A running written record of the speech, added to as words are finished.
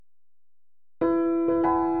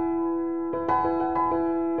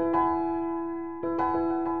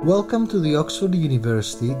Welcome to the Oxford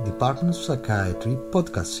University Department of Psychiatry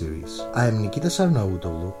podcast series. I am Nikitas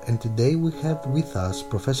Arnaoutoglou, and today we have with us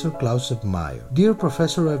Professor Klaus Ebmaier. Dear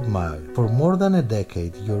Professor Ebmaier, for more than a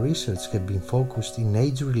decade your research has been focused in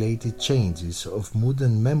age-related changes of mood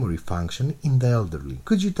and memory function in the elderly.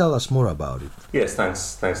 Could you tell us more about it? Yes,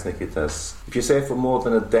 thanks Nikitas. If you say for more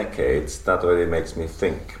than a decade, that already makes me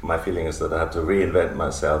think. My feeling is that I have to reinvent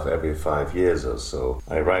myself every 5 years or so.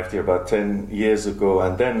 I arrived here about 10 years ago,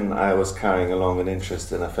 and then I was carrying along an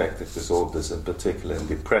interest in affective disorders, in particular in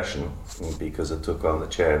depression, because I took on the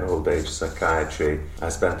chair in old age psychiatry. I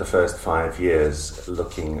spent the first 5 years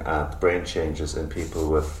looking at brain changes in people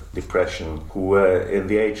with depression who were in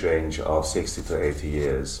the age range of 60 to 80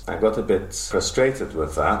 years. I got a bit frustrated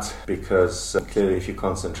with that because clearly if you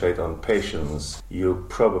concentrate on patients, you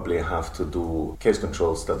probably have to do case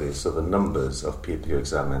control studies, so the numbers of people you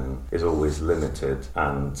examine is always limited,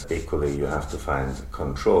 and equally you have to find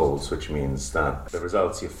controls, which means that the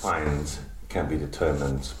results you find can be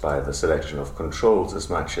determined by the selection of controls as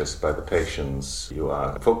much as by the patients you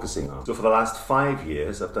are focusing on. So for the last 5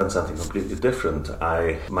 years, I've done something completely different.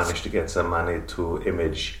 I managed to get some money to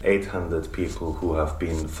image 800 people who have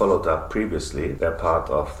been followed up previously. They're part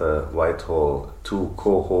of the Whitehall 2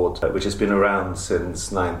 cohort, which has been around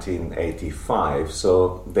since 1985.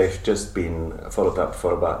 So they've just been followed up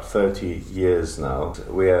for about 30 years now.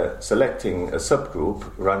 We are selecting a subgroup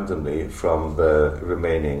randomly from the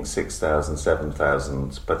remaining 7,000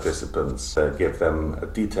 participants, give them a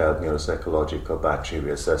detailed neuropsychological battery. We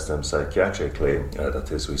assess them psychiatrically,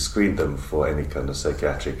 that is, we screen them for any kind of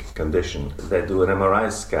psychiatric condition. They do an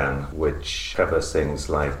MRI scan which covers things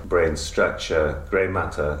like brain structure, grey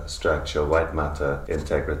matter structure, white matter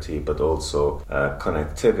integrity, but also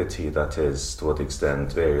connectivity, that is, to what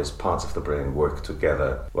extent various parts of the brain work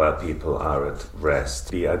together while people are at rest.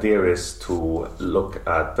 The idea is to look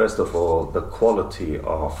at, first of all, the quality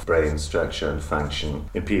of brain structure and function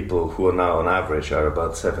in people who are now on average are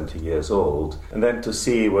about 70 years old, and then to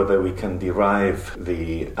see whether we can derive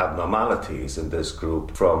the abnormalities in this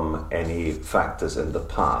group from any factors in the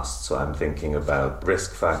past. So I'm thinking about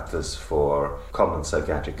risk factors for common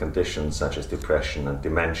psychiatric conditions such as depression and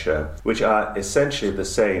dementia, which are essentially the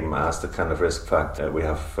same as the kind of risk factor we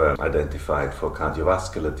have identified for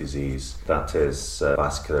cardiovascular disease, that is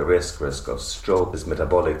vascular risk of stroke,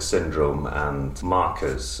 metabolic syndrome, and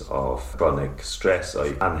markers of chronic stress or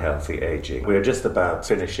unhealthy aging. We're just about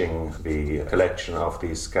finishing the collection of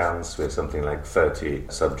these scans. We have something like 30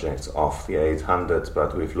 subjects of the 800,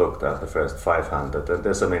 but we've looked at the first 500, and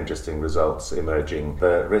there's some interesting results emerging.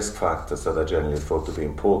 The risk factors that are generally thought to be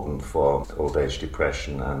important for old age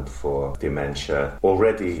depression and for dementia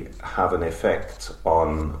already have an effect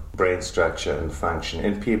on brain structure and function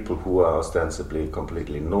in people who are ostensibly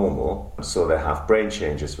completely normal. So they have brain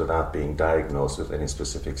changes without being diagnosed with any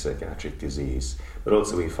specific psychiatric disease. But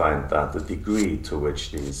also we find that the degree to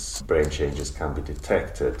which these brain changes can be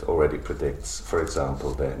detected already predicts, for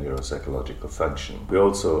example, their neuropsychological function. We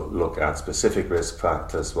also look at specific risk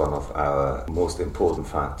factors. One of our most important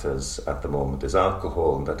factors at the moment is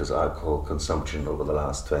alcohol, and that is alcohol consumption over the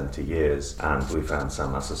last 20 years. And we found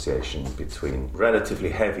some association between relatively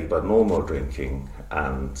heavy but normal drinking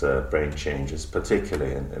and brain changes,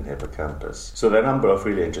 particularly in hippocampus. So there are a number of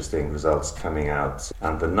really interesting results coming out,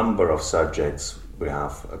 and the number of subjects we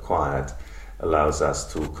have acquired allows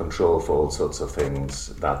us to control for all sorts of things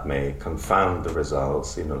that may confound the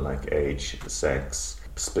results, like age, sex,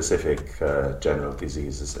 specific general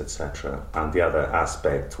diseases, etc. And the other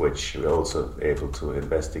aspect which we're also able to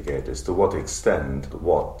investigate is to what extent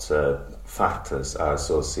what factors are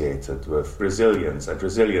associated with resilience. And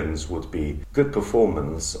resilience would be good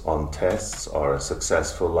performance on tests or a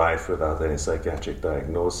successful life without any psychiatric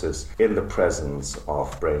diagnosis in the presence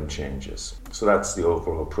of brain changes. So that's the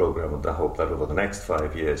overall program, and I hope that over the next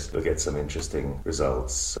 5 years we'll get some interesting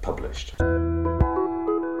results published.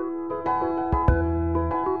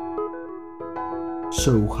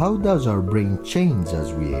 So how does our brain change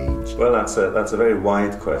as we age? Well, that's a very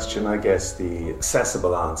wide question. I guess the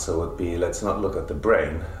accessible answer would be, let's not look at the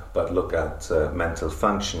brain, but look at mental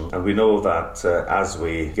function. And we know that as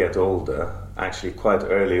we get older, actually quite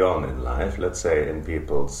early on in life, let's say in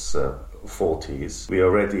people's 40s, we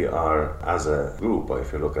already are, as a group, or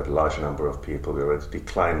if you look at a large number of people, we're already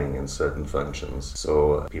declining in certain functions.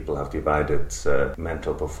 So people have divided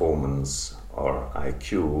mental performance or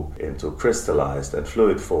IQ into crystallized and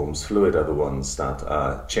fluid forms. Fluid are the ones that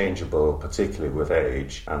are changeable, particularly with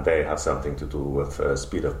age, and they have something to do with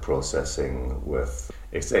speed of processing, with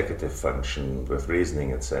executive function, with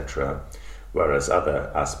reasoning, etc. whereas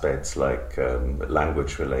other aspects like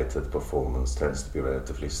language-related performance tends to be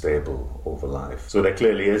relatively stable over life. So there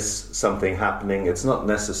clearly is something happening. It's not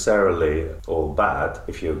necessarily all bad.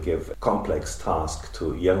 If you give a complex task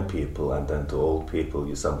to young people and then to old people,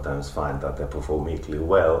 you sometimes find that they perform equally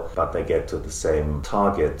well, but they get to the same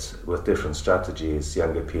target with different strategies.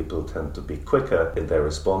 Younger people tend to be quicker in their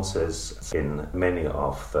responses in many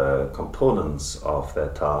of the components of their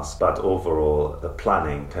task, but overall the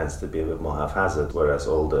planning tends to be a bit more haphazard, whereas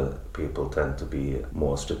older people tend to be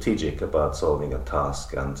more strategic about solving a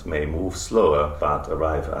task and may move slower but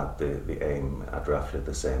arrive at the aim at roughly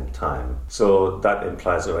the same time. So that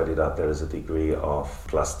implies already that there is a degree of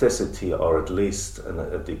plasticity, or at least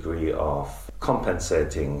a degree of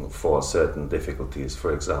compensating for certain difficulties,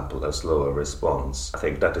 for example, a slower response. I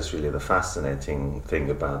think that is really the fascinating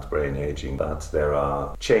thing about brain aging, that there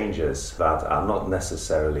are changes that are not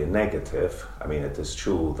necessarily negative. I mean, it is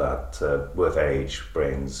true that with age,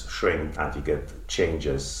 brains shrink and you get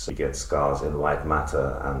changes, you get scars in white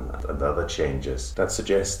matter and other changes that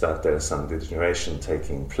suggest that there is some degeneration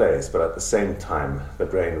taking place, but at the same time, the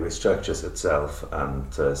brain restructures itself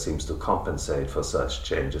and seems to compensate for such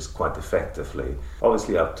changes quite effectively,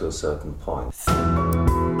 obviously up to a certain point.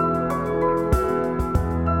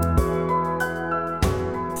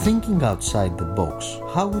 Thinking outside the box,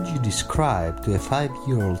 how would you describe to a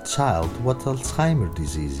 5-year-old child what Alzheimer's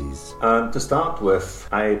disease is? To start with,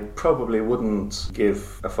 I probably wouldn't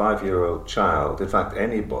give a 5-year-old child, in fact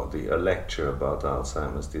anybody, a lecture about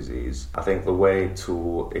Alzheimer's disease. I think the way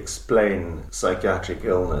to explain psychiatric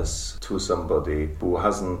illness to somebody who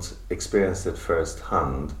hasn't experienced it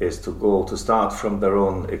firsthand is to start from their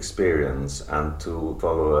own experience and to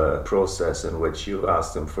follow a process in which you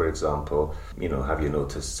ask them, for example, have you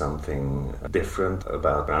noticed something different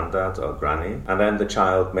about granddad or granny? And then the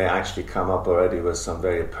child may actually come up already with some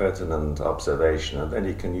very pertinent observation, and then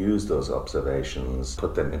you can use those observations,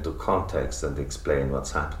 put them into context and explain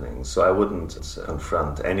what's happening. So I wouldn't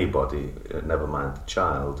confront anybody, never mind the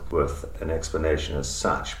child, with an explanation as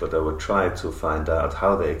such, but I would try to find out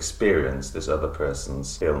how they experience this other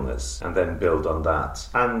person's illness and then build on that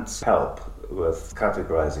and help with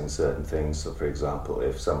categorizing certain things. So for example,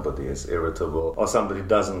 if somebody is irritable or somebody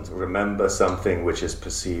doesn't remember something which is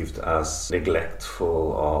perceived as neglectful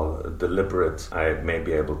or deliberate, I may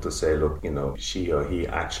be able to say, look, she or he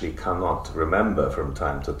actually cannot remember from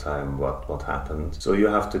time to time what happened. So you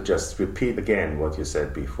have to just repeat again what you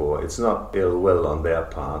said before. It's not ill will on their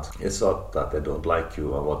part. It's not that they don't like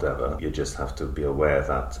you or whatever. You just have to be aware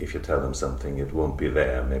that if you tell them something, it won't be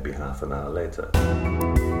there maybe half an hour later.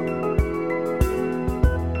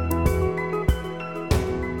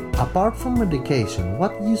 Apart from medication,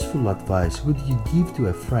 what useful advice would you give to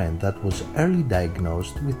a friend that was early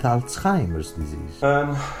diagnosed with Alzheimer's disease?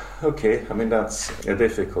 Okay, that's a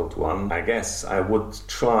difficult one. I guess I would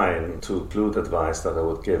try to include advice that I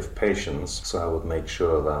would give patients, so I would make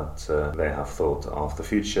sure that they have thought of the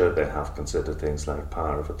future, they have considered things like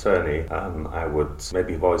power of attorney. I would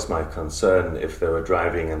maybe voice my concern if they were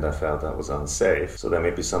driving and I felt that was unsafe. So there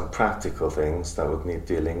may be some practical things that would need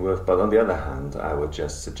dealing with, but on the other hand, I would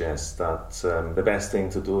just suggest that the best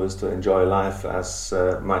thing to do is to enjoy life as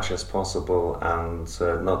much as possible and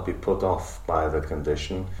not be put off by the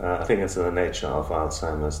condition. I think it's in the nature of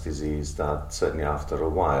Alzheimer's disease that certainly after a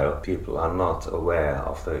while people are not aware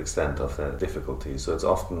of the extent of their difficulties. So it's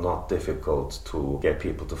often not difficult to get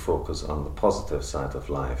people to focus on the positive side of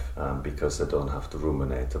life because they don't have to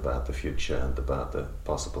ruminate about the future and about the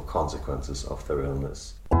possible consequences of their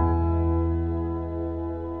illness.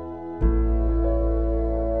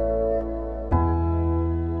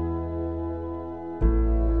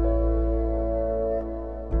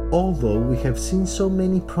 Although we have seen so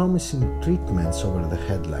many promising treatments over the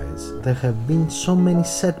headlines, there have been so many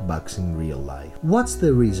setbacks in real life. What's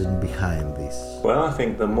the reason behind this? Well, I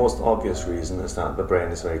think the most obvious reason is that the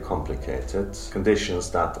brain is very complicated. Conditions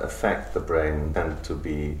that affect the brain tend to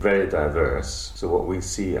be very diverse. So what we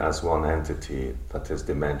see as one entity, that is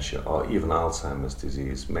dementia or even Alzheimer's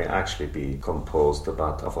disease, may actually be composed of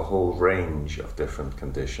a whole range of different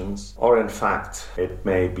conditions. Or in fact, it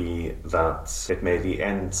may be the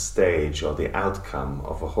end stage or the outcome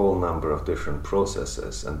of a whole number of different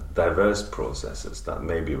processes and diverse processes that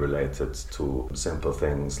may be related to simple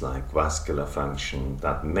things like vascular function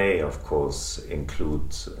that may of course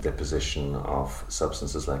include deposition of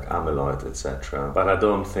substances like amyloid, etc. But I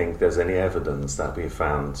don't think there's any evidence that we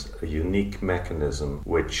found a unique mechanism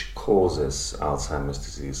which causes Alzheimer's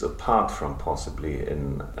disease, apart from possibly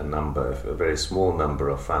in a very small number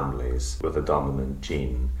of families with a dominant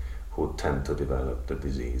gene. who tend to develop the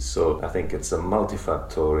disease. So I think it's a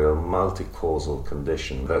multifactorial, multi-causal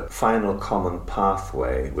condition. The final common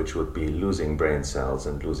pathway, which would be losing brain cells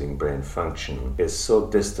and losing brain function, is so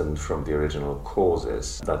distant from the original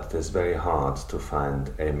causes that it is very hard to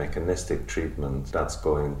find a mechanistic treatment that's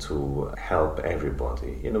going to help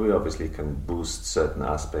everybody. We obviously can boost certain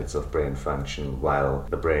aspects of brain function while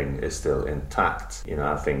the brain is still intact.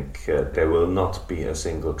 I think there will not be a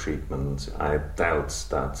single treatment. I doubt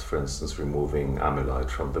that, for instance, removing amyloid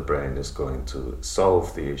from the brain is going to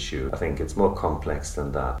solve the issue. I think it's more complex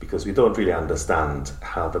than that because we don't really understand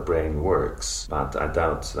how the brain works. But I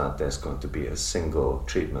doubt that there's going to be a single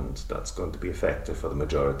treatment that's going to be effective for the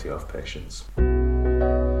majority of patients.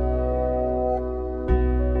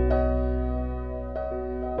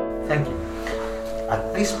 Thank you.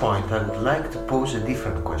 At this point, I would like to pose a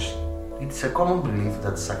different question. It's a common belief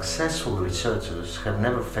that successful researchers have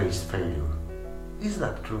never faced failure. Is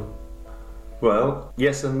that true? Well,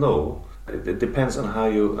 yes and no. It depends on how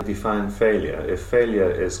you define failure. If failure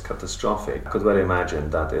is catastrophic, I could well imagine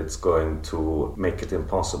that it's going to make it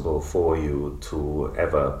impossible for you to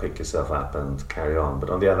ever pick yourself up and carry on.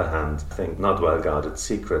 But on the other hand, I think not well-guarded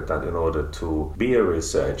secret that in order to be a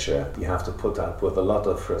researcher, you have to put up with a lot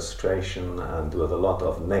of frustration and with a lot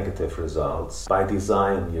of negative results. By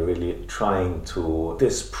design, you're really trying to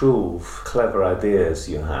disprove clever ideas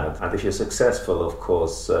you had. And if you're successful, of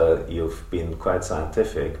course, you've been quite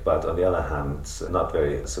scientific, but on the other hand, not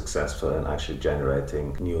very successful in actually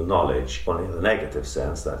generating new knowledge, only in the negative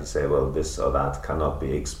sense that you say, well, this or that cannot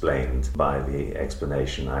be explained by the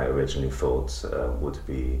explanation I originally thought would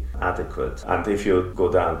be adequate. And if you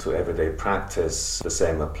go down to everyday practice, the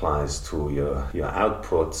same applies to your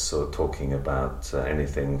output. So talking about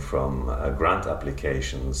anything from grant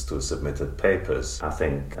applications to submitted papers, I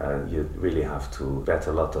think you really have to bet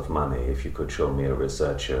a lot of money if you could show me a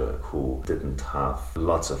researcher who didn't have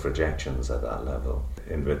lots of rejections at that level.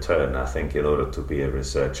 In return, I think in order to be a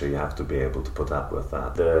researcher, you have to be able to put up with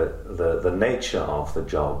that. The nature of the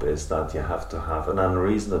job is that you have to have an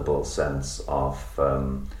unreasonable sense of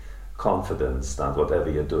confidence that whatever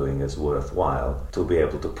you're doing is worthwhile, to be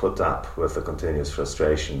able to put up with the continuous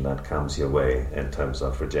frustration that comes your way in terms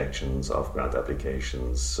of rejections, of grant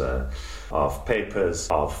applications, of papers,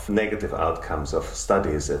 of negative outcomes of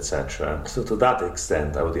studies, etc. So to that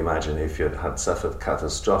extent, I would imagine if you had suffered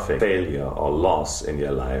catastrophic failure or loss in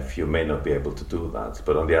your life, you may not be able to do that.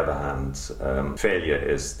 But on the other hand, failure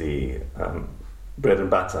is the bread and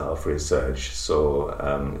butter of research. So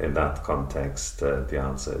in that context, the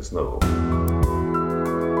answer is no.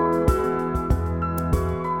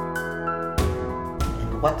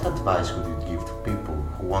 And what advice would you give to people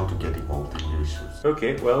who want to get involved in research?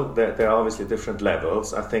 Okay, well, there are obviously different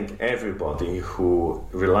levels. I think everybody who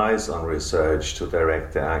relies on research to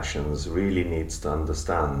direct their actions really needs to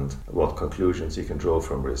understand what conclusions you can draw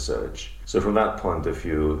from research. So from that point of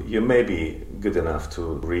view, you may be good enough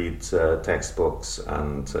to read textbooks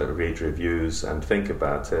and read reviews and think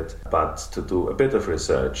about it, but to do a bit of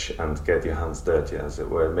research and get your hands dirty, as it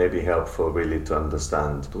were, may be helpful really to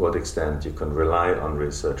understand to what extent you can rely on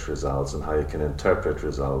research results and how you can interpret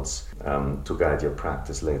results to guide your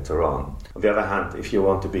practice later on. On the other hand, if you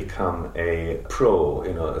want to become a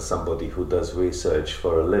pro, somebody who does research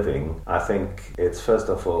for a living, I think it's first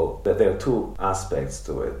of all that there are two aspects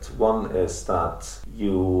to it. One is that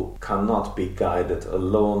you cannot be guided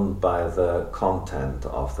alone by the content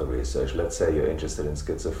of the research. Let's say you're interested in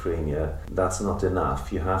schizophrenia. That's not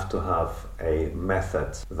enough. You have to have a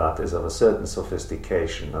method that is of a certain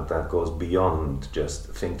sophistication and that goes beyond just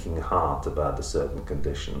thinking hard about a certain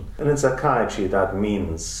condition. And in psychiatry, that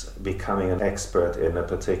means becoming an expert in a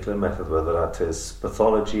particular method, whether that is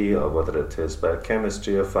pathology or whether it is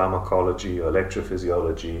biochemistry or pharmacology or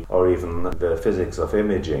electrophysiology or even the physics of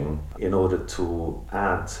imaging, in order to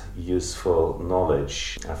add useful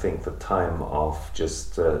knowledge. I think the time of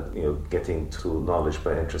just getting to knowledge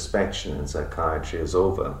by introspection in psychiatry is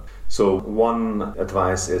over. So one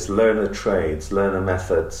advice is learn a trade, learn a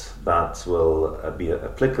method that will be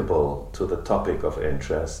applicable to the topic of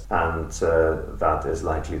interest and that is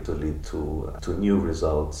likely to lead to new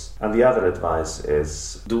results. And the other advice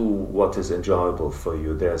is do what is enjoyable for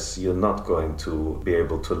you. You're not going to be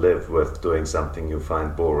able to live with doing something you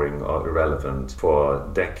find boring or irrelevant for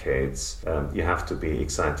decades. You have to be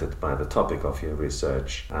excited by the topic of your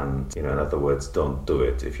research and, in other words, don't do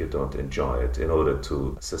it if you don't enjoy it. In order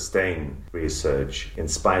to sustain sustain research in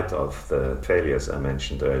spite of the failures I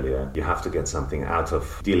mentioned earlier. You have to get something out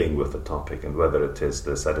of dealing with the topic, and whether it is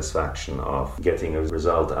the satisfaction of getting a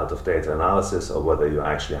result out of data analysis or whether you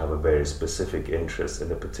actually have a very specific interest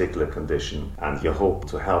in a particular condition and you hope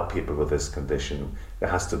to help people with this condition, there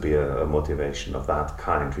has to be a motivation of that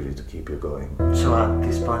kind really to keep you going. So at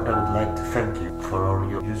this point I would like to thank you for all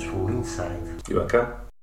your useful insight. You're welcome.